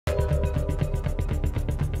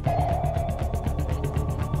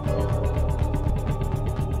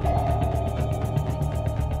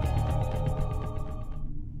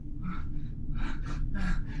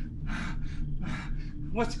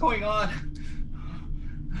What's going on?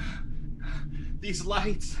 These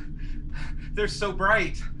lights, they're so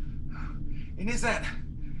bright. And is that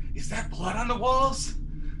blood on the walls?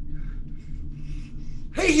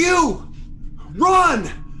 Hey, you!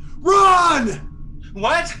 Run! Run!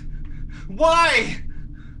 What? Why?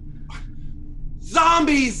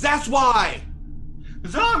 Zombies, that's why!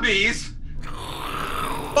 Zombies?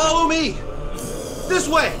 Follow me! This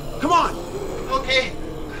way! Come on! Okay.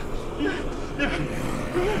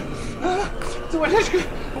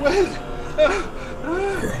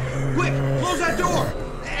 Quick, close that door!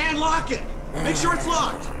 And lock it! Make sure it's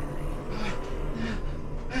locked!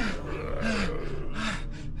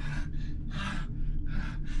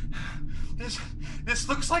 This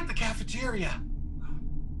looks like the cafeteria.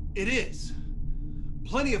 It is.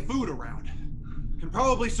 Plenty of food around. Can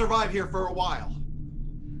probably survive here for a while.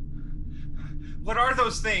 What are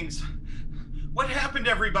those things? What happened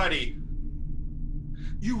to everybody?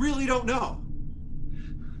 You really don't know?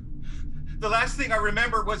 The last thing I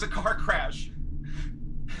remember was a car crash.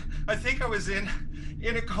 I think I was in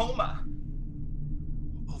a coma.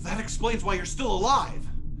 Well, that explains why you're still alive.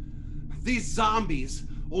 These zombies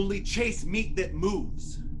only chase meat that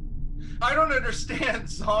moves. I don't understand.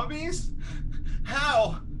 Zombies?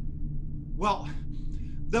 How? Well,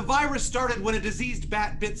 the virus started when a diseased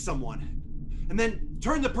bat bit someone, and then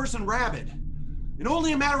turned the person rabid. In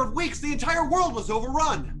only a matter of weeks, the entire world was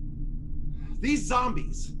overrun. These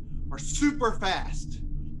zombies are super fast,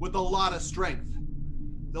 with a lot of strength.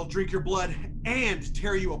 They'll drink your blood and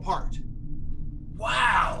tear you apart.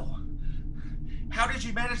 Wow! How did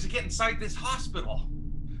you manage to get inside this hospital?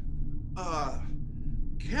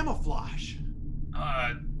 Camouflage.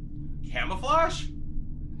 Camouflage?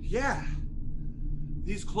 Yeah.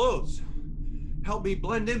 These clothes help me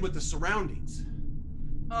blend in with the surroundings.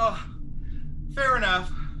 Oh, fair enough.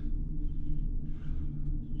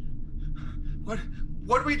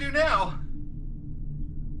 What do we do now?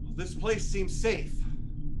 This place seems safe.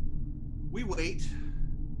 We wait.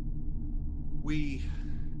 We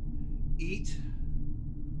eat.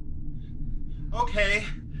 Okay.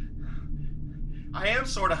 I am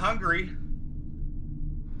sort of hungry.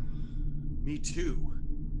 Me too.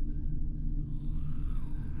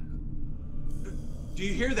 Do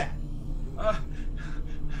you hear that?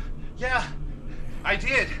 Yeah, I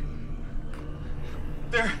did.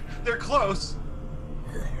 They're close.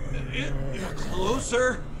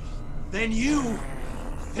 Closer than you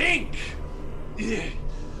think.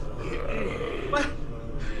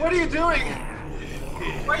 What are you doing?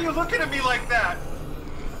 Why are you looking at me like that?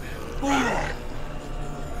 Fool!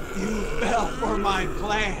 You fell for my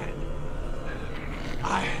plan.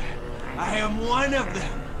 I am one of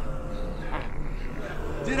them.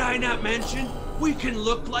 Did I not mention we can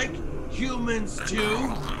look like humans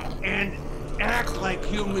too? And act like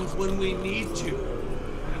humans when we need to.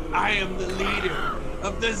 I am the leader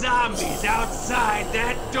of the zombies outside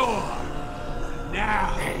that door.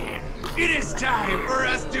 Now, it is time for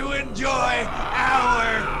us to enjoy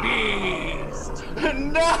our feast.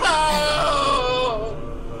 No!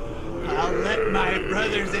 I'll let my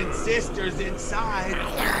brothers and sisters inside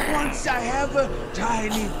once I have a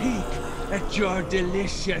tiny peek at your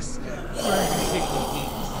delicious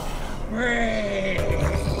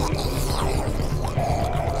brains.